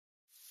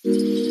Infinity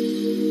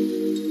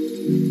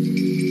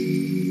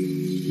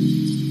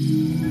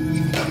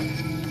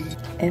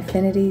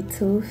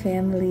 2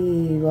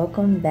 family,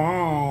 welcome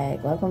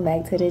back. Welcome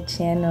back to the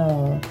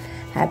channel.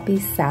 Happy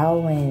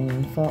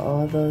Samhain for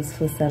all those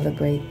who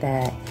celebrate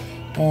that.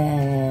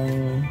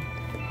 And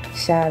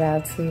shout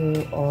out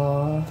to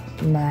all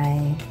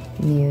my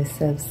new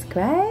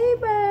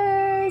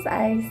subscribers.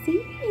 I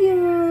see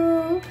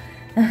you.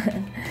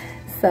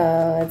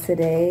 So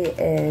today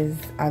is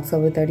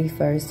October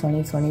 31st,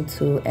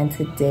 2022. And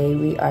today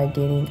we are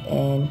getting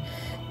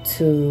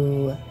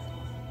into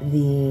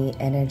the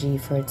energy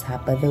for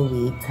top of the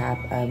week, top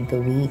of the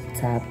week.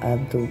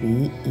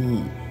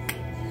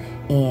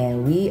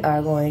 And we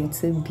are going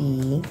to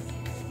be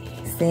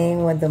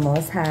seeing what the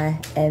Most High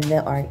and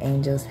the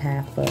Archangels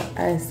have for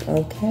us.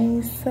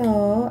 Okay,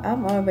 so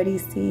I'm already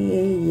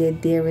seeing your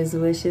dearest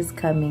wishes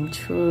coming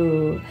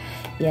true.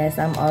 Yes,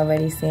 I'm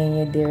already seeing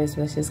your dearest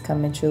wishes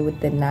coming true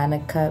with the 9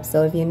 of Cups.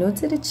 So if you're new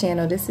to the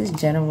channel, this is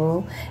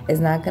general.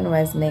 It's not going to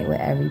resonate with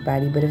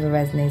everybody, but if it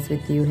resonates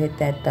with you, hit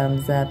that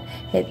thumbs up,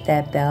 hit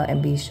that bell,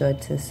 and be sure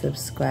to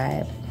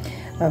subscribe.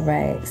 All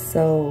right,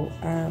 so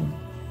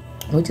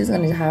we're just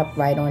going to hop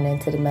right on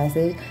into the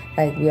message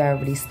like we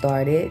already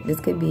started. This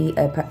could be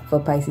for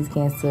Pisces,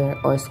 Cancer,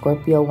 or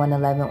Scorpio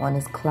 111 on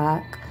this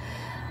clock.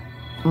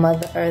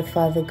 Mother Earth,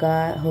 Father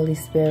God, Holy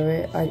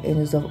Spirit,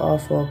 Archangels of all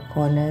four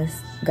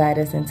corners, guide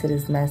us into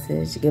this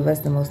message. Give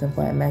us the most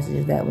important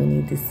messages that we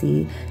need to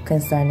see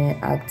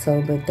concerning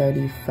October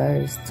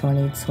 31st,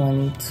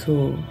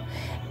 2022,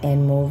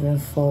 and moving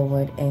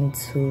forward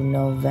into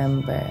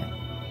November.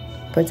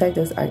 Protect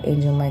us,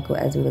 Archangel Michael,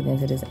 as we look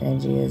into this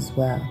energy as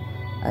well.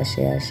 Ashe,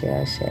 ashe,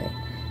 ashe.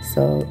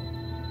 So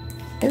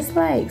it's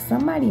like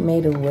somebody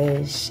made a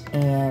wish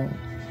and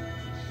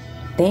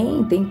they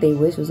didn't think their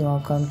wish was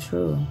gonna come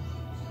true,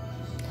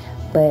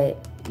 but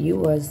you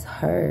was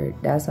heard.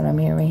 That's what I'm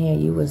hearing here.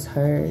 You was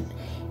heard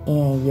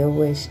and your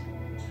wish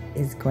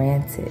is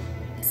granted.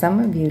 Some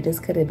of you, this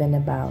could have been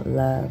about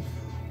love.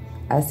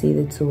 I see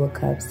the 2 of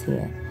Cups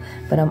here,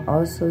 but I'm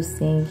also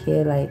seeing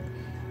here like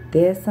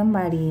there's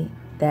somebody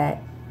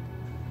that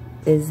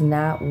is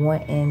not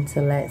wanting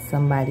to let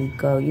somebody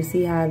go. You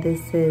see how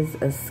this is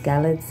a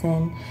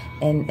skeleton,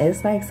 and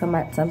it's like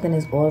something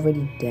is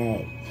already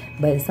dead,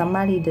 but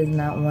somebody does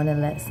not want to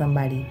let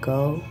somebody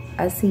go.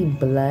 I see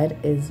blood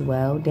as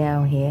well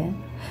down here,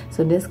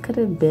 so this could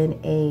have been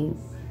a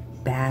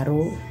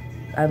battle.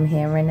 I'm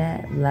hearing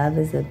that love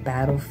is a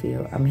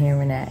battlefield. I'm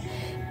hearing that,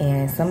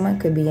 and someone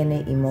could be in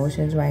their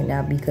emotions right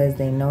now because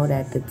they know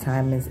that the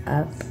time is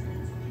up.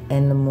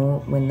 And the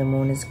moon, when the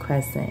moon is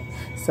crescent.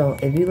 So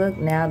if you look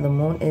now, the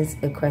moon is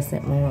a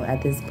crescent moon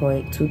at this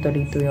point,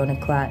 2:33 on the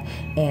clock.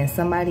 And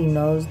somebody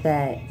knows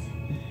that,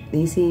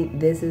 you see,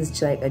 this is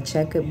like a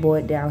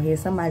checkerboard down here.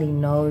 Somebody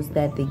knows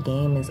that the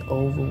game is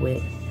over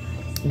with.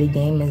 The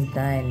game is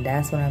done.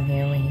 That's what I'm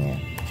hearing here.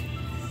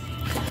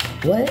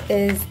 What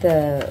is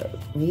the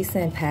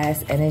recent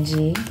past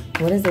energy?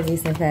 What is the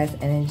recent past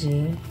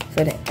energy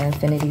for the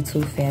Infinity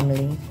 2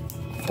 family?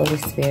 Holy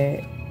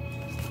Spirit.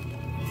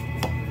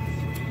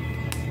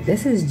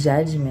 This is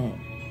judgment.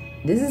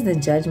 This is the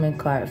judgment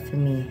card for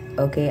me,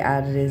 okay,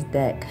 out of this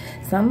deck.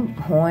 Some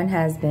horn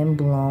has been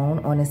blown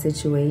on a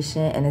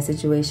situation and the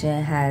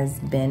situation has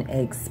been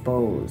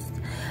exposed.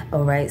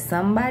 All right,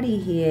 somebody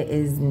here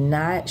is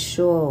not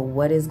sure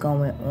what is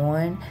going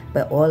on,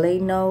 but all they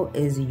know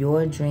is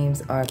your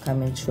dreams are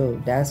coming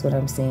true. That's what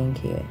I'm seeing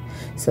here.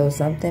 So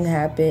something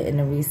happened in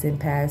the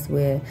recent past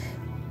where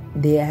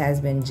there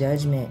has been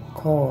judgment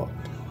called.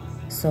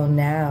 So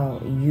now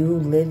you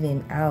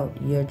living out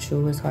your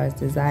truest heart's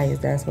desires.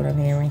 That's what I'm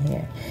hearing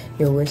here.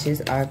 Your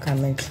wishes are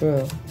coming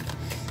true.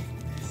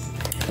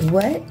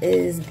 What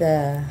is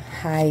the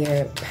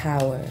higher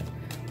power?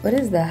 What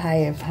is the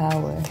higher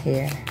power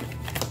here?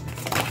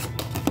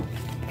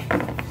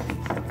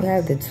 We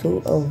have the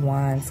 2 of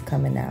Wands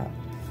coming out.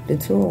 The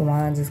 2 of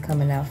Wands is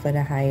coming out for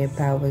the higher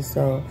power.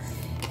 So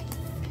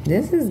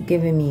this is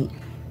giving me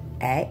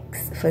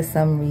X for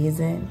some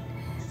reason.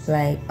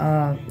 Like,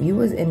 you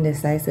was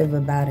indecisive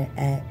about an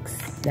ex.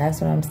 That's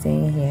what I'm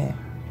seeing here.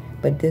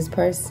 But this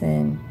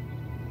person,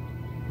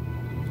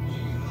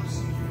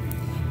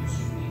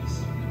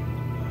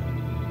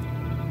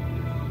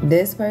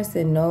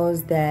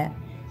 knows that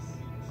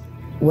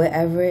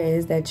whatever it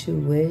is that you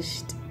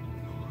wished,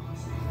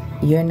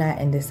 you're not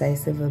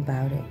indecisive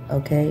about it,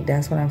 okay?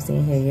 That's what I'm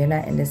seeing here. You're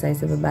not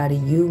indecisive about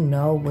it. You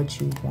know what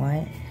you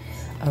want,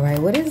 all right?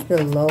 What is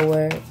the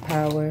lower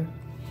power?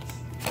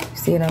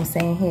 See what I'm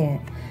saying here?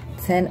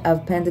 10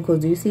 of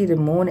Pentacles. Do you see the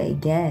moon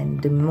again?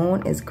 The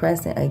moon is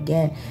crescent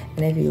again.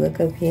 And if you look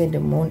up here,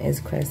 the moon is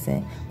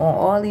crescent. On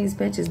all these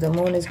pictures, the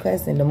moon is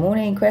crescent. The moon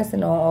ain't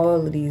crescent on all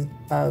of these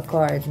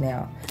cards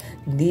now.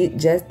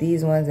 Just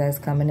these ones that's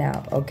coming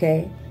out,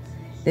 okay?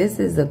 This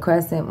is the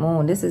crescent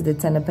moon. This is the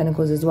 10 of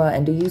Pentacles as well.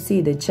 And do you see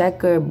the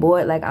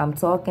checkerboard like I'm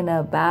talking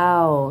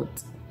about?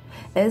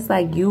 It's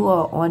like you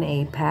are on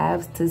a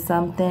path to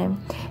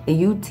something and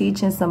you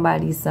teaching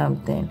somebody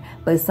something,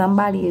 but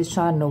somebody is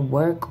trying to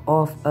work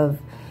off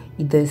of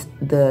this,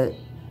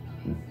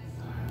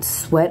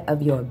 Sweat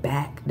of your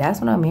back. That's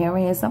what I'm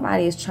hearing here.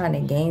 Somebody is trying to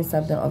gain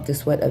something off the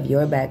sweat of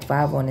your back.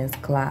 5 on this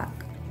clock.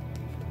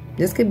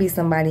 This could be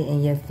somebody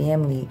in your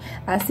family.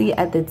 I see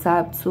at the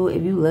top too,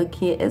 if you look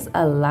here, it's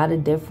a lot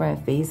of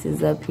different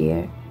faces up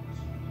here.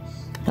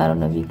 I don't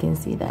know if you can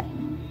see that.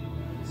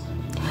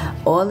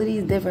 All of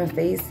these different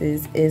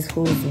faces is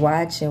who's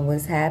watching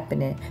what's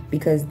happening,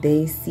 because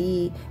they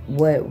see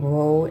what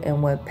road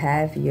and what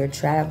path you're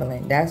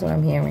traveling. That's what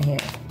I'm hearing here.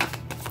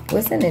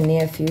 What's in the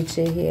near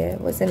future here?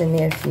 What's in the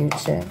near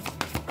future?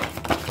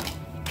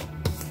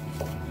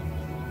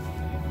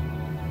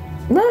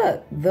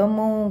 Look, the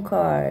moon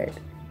card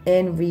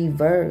in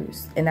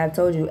reverse. And I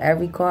told you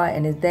every card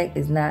in this deck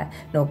is not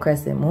no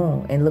crescent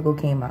moon. And look what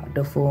came out,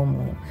 the full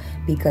moon.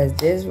 Because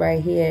this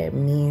right here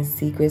means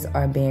secrets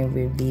are being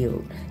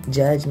revealed.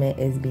 Judgment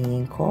is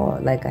being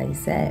called, like I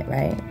said,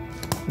 right?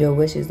 Your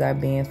wishes are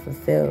being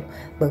fulfilled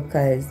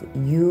because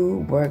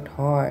you worked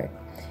hard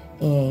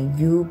and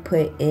you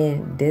put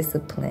in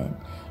discipline.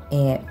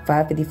 And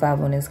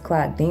 5:55 on this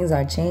clock, things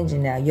are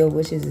changing now. Your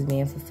wishes is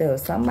being fulfilled.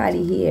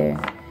 Somebody here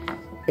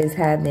is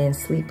having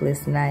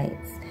sleepless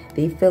nights.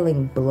 They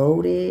feeling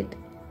bloated.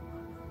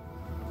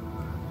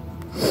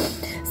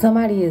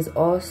 Somebody is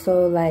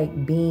also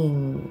like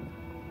being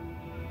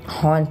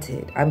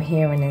haunted. I'm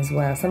hearing as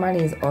well. Somebody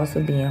is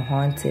also being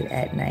haunted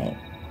at night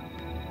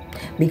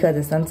because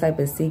of some type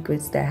of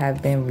secrets that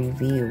have been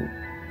revealed.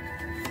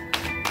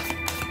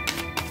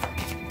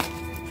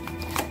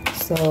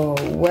 So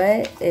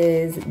what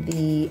is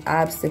the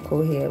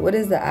obstacle here? What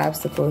is the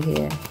obstacle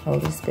here,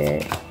 Holy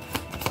Spirit?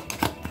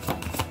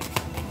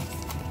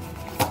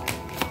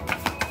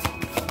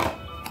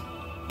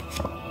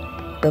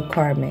 The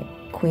karmic,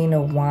 Queen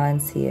of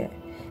Wands here.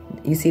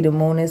 You see the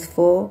moon is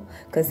full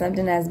because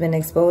something has been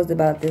exposed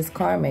about this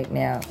karmic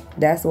now.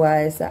 That's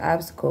why it's an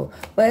obstacle.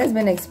 What has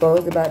been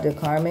exposed about the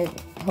karmic,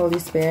 Holy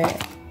Spirit?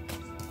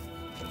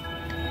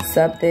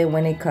 Something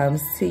when it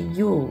comes to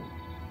you.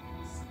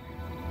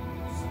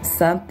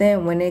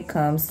 Something when it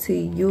comes to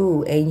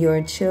you and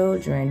your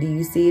children. Do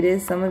you see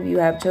this? Some of you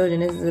have children.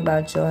 This is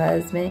about your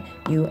husband,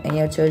 you and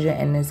your children,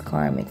 and this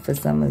karmic for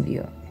some of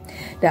you.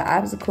 The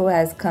obstacle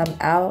has come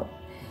out.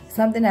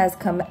 Something has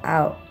come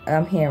out,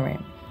 I'm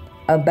hearing,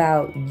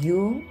 about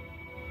you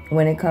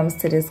when it comes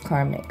to this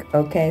karmic,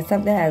 okay?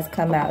 Something has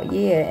come out,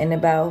 yeah, and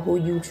about who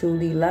you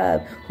truly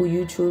love, who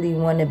you truly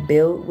want to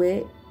build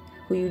with,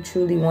 who you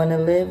truly want to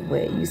live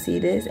with. You see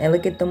this? And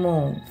look at the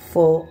moon,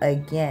 full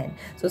again.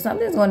 So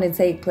something's going to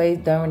take place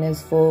during this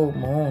full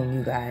moon,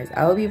 you guys.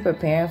 I will be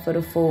preparing for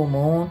the full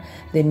moon.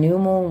 The new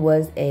moon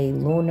was a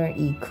lunar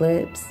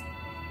eclipse.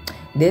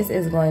 This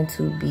is going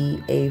to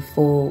be a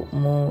full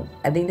moon.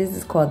 I think this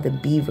is called the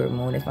beaver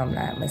moon, if I'm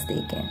not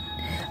mistaken.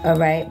 All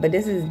right. But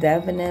this is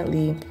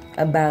definitely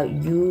about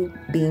you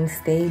being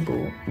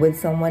stable with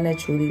someone that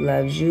truly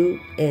loves you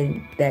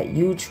and that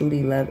you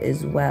truly love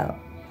as well.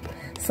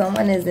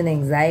 Someone is in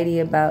anxiety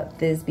about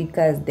this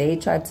because they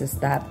tried to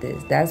stop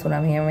this. That's what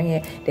I'm hearing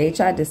here. They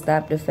tried to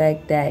stop the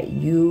fact that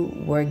you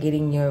were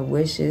getting your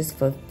wishes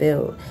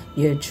fulfilled,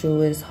 your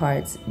truest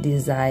heart's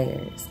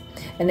desires.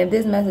 And if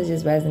this message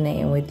is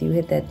resonating with you,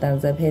 hit that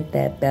thumbs up, hit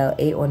that bell,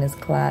 8 on this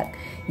clock.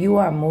 You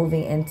are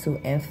moving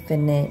into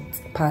infinite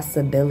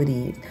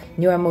possibilities.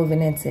 You are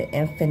moving into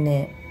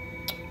infinite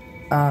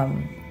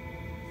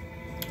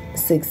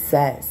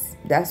success.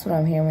 That's what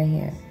I'm hearing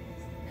here.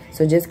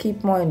 So just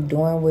keep on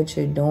doing what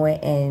you're doing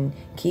and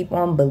keep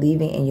on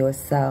believing in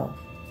yourself.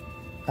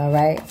 All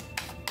right.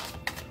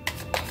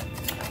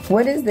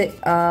 What is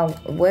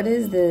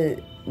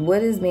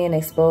being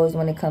exposed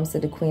when it comes to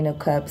the Queen of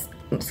Cups?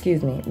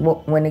 Excuse me.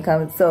 When it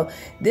comes, so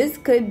this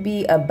could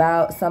be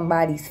about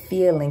somebody's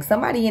feelings,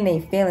 somebody in their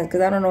feelings.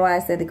 Because I don't know why I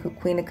said the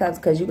Queen of Cups,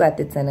 because you got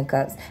the 10 of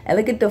Cups. And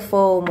look at the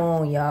full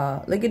moon,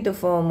 y'all. Look at the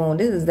full moon.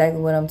 This is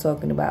exactly what I'm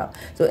talking about.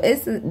 So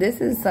this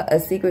is a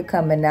secret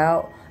coming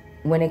out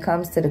when it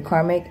comes to the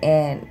karmic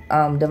and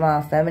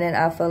divine feminine,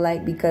 I feel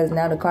like, because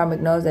now the karmic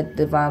knows that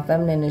the divine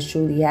feminine is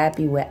truly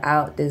happy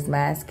without this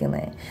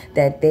masculine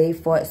that they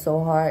fought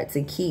so hard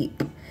to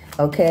keep.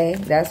 Okay,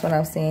 that's what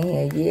I'm saying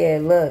here. Yeah,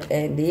 look,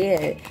 and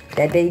yeah,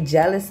 that they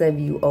jealous of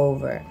you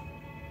over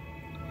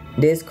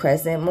this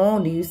crescent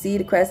moon. Do you see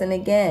the crescent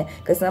again?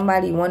 Because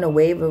somebody want to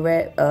wave a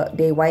red,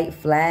 they white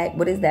flag.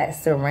 What is that?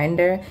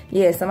 Surrender?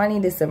 Yeah, somebody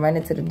need to surrender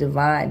to the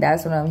divine.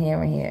 That's what I'm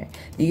hearing here.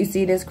 Do you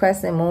see this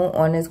crescent moon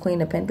on this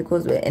Queen of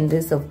Pentacles? And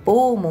this a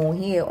full moon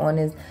here on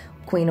this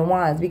Queen of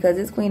Wands. Because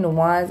this Queen of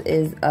Wands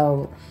is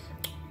a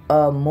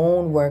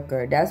moon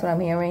worker. That's what I'm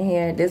hearing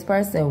here. This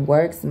person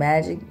works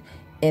magic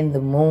in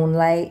the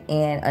moonlight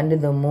and under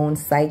the moon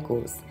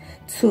cycles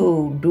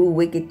to do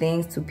wicked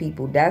things to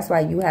people. That's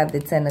why you have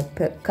the 10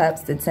 of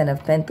Cups, the 10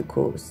 of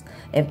Pentacles,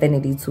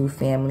 Infinity 2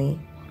 family,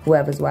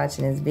 whoever's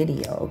watching this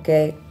video,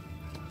 okay?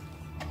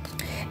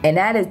 And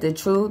that is the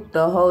truth,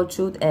 the whole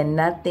truth, and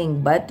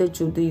nothing but the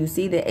truth. Do you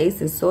see the Ace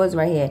of Swords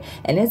right here?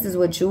 And this is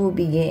what you will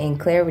be getting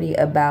clarity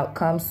about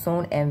come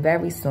soon and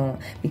very soon.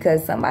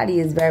 Because somebody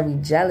is very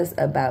jealous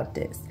about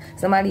this.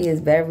 Somebody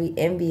is very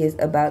envious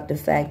about the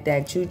fact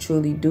that you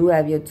truly do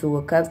have your Two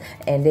of Cups.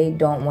 And they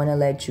don't want to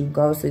let you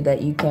go so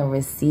that you can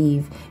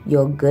receive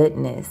your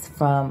goodness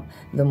from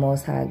the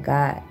Most High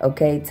God.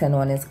 Okay, 10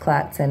 on this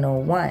clock,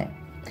 10:01.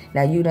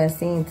 Now you done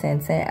seen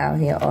 10:10 out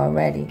here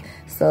already.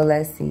 So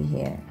let's see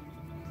here.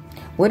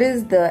 What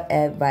is the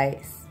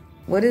advice?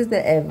 What is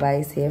the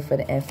advice here for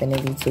the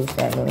Infinity 2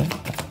 family?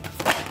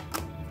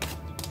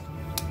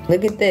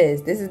 Look at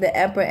this. This is the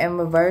Emperor in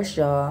reverse,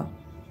 y'all.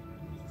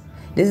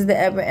 This is the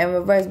Emperor in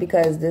reverse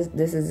because this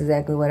is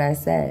exactly what I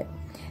said.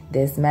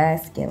 This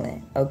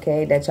masculine,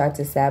 okay, that tried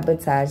to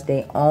sabotage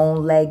their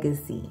own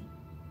legacy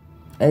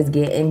is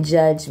getting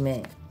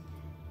judgment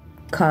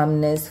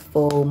come this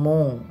full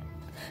moon.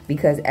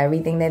 Because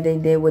everything that they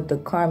did with the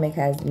karmic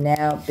has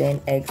now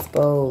been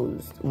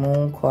exposed.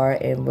 Moon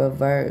card in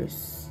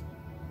reverse.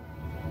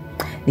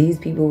 These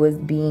people was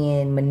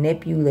being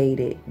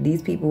manipulated.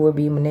 These people were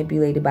being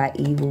manipulated by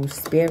evil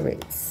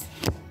spirits.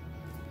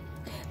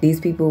 These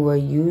people were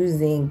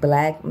using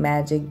black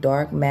magic,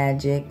 dark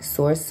magic,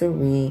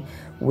 sorcery,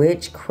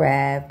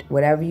 witchcraft,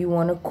 whatever you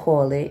want to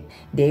call it.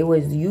 They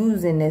was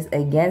using this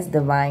against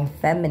divine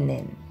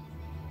feminine.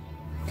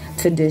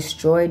 To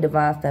destroy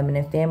divine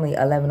feminine family,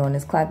 11 on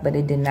this clock, but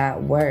it did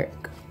not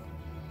work.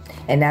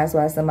 And that's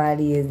why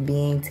somebody is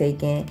being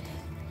taken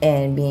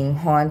and being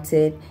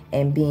haunted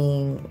and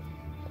being,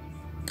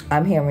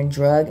 I'm hearing,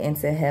 drug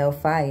into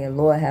hellfire.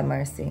 Lord have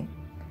mercy.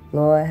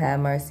 Lord have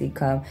mercy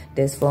come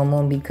this full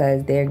moon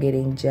because they're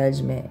getting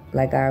judgment,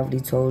 like I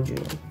already told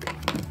you.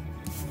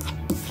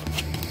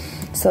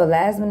 So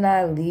last but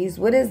not least,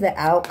 what is the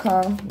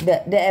outcome?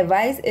 The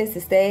advice is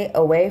to stay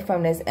away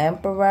from this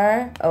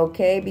Emperor,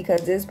 okay?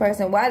 Because this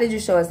person, why did you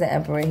show us the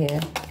Emperor here?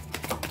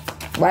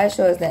 Why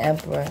show us the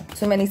Emperor?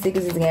 Too many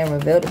secrets is getting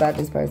revealed about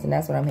this person.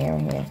 That's what I'm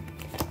hearing here.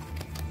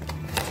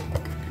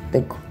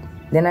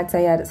 Then I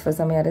tell y'all this, for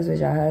some of y'all, this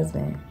was your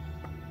husband.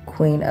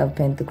 Queen of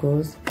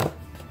Pentacles.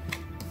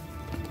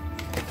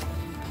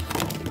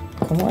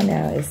 Come on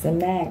now, it's a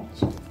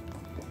match.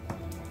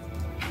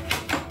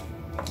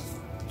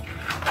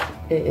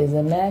 It is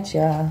a match,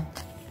 y'all.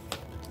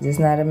 Just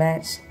not a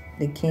match.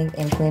 The King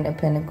and Queen of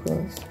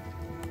Pentacles.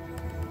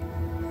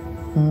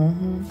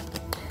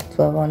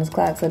 12 on this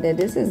clock. So that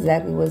this is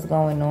exactly what's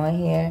going on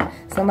here.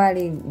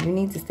 Somebody, you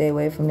need to stay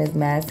away from this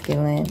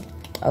masculine.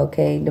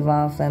 Okay,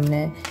 divine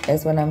feminine.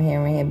 That's what I'm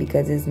hearing here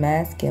because it's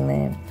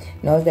masculine.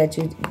 Knows that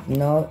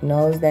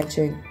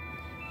you're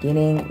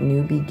getting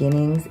new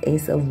beginnings.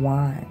 Ace of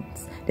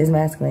Wands. This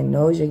masculine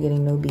knows you're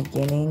getting new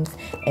beginnings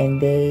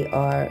and they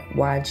are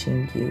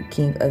watching you.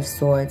 King of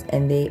Swords.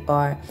 And they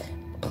are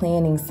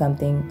planning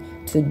something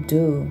to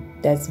do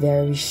that's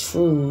very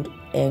shrewd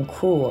and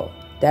cruel.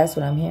 That's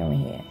what I'm hearing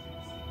here.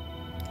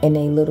 And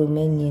a little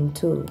minion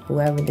too,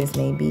 whoever this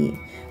may be.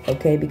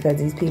 Okay, because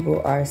these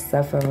people are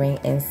suffering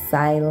in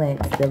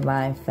silence,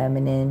 divine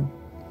feminine.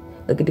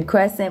 Look at the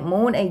crescent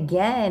moon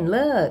again.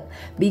 Look,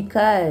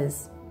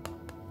 because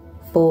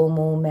full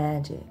moon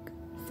magic.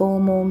 Full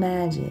moon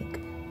magic.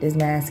 This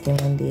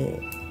masculine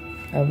did.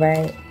 All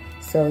right.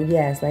 So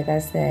yes, like I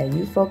said,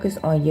 you focus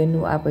on your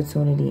new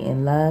opportunity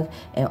in love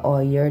and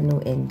all your new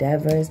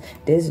endeavors.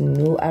 This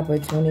new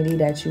opportunity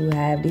that you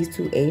have, these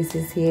two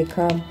aces here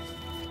come.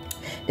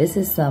 This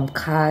is some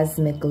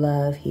cosmic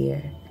love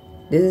here.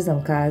 This is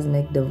some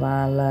cosmic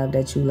divine love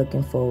that you're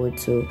looking forward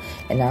to.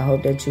 And I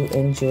hope that you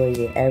enjoy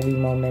it, every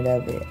moment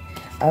of it.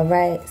 All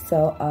right,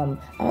 so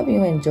I hope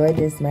you enjoyed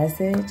this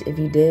message. If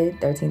you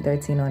did,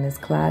 1313 on this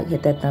clock.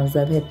 Hit that thumbs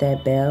up, hit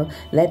that bell.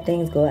 Let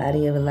things go out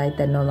of your life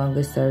that no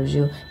longer serves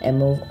you and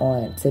move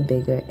on to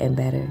bigger and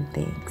better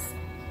things.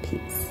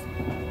 Peace.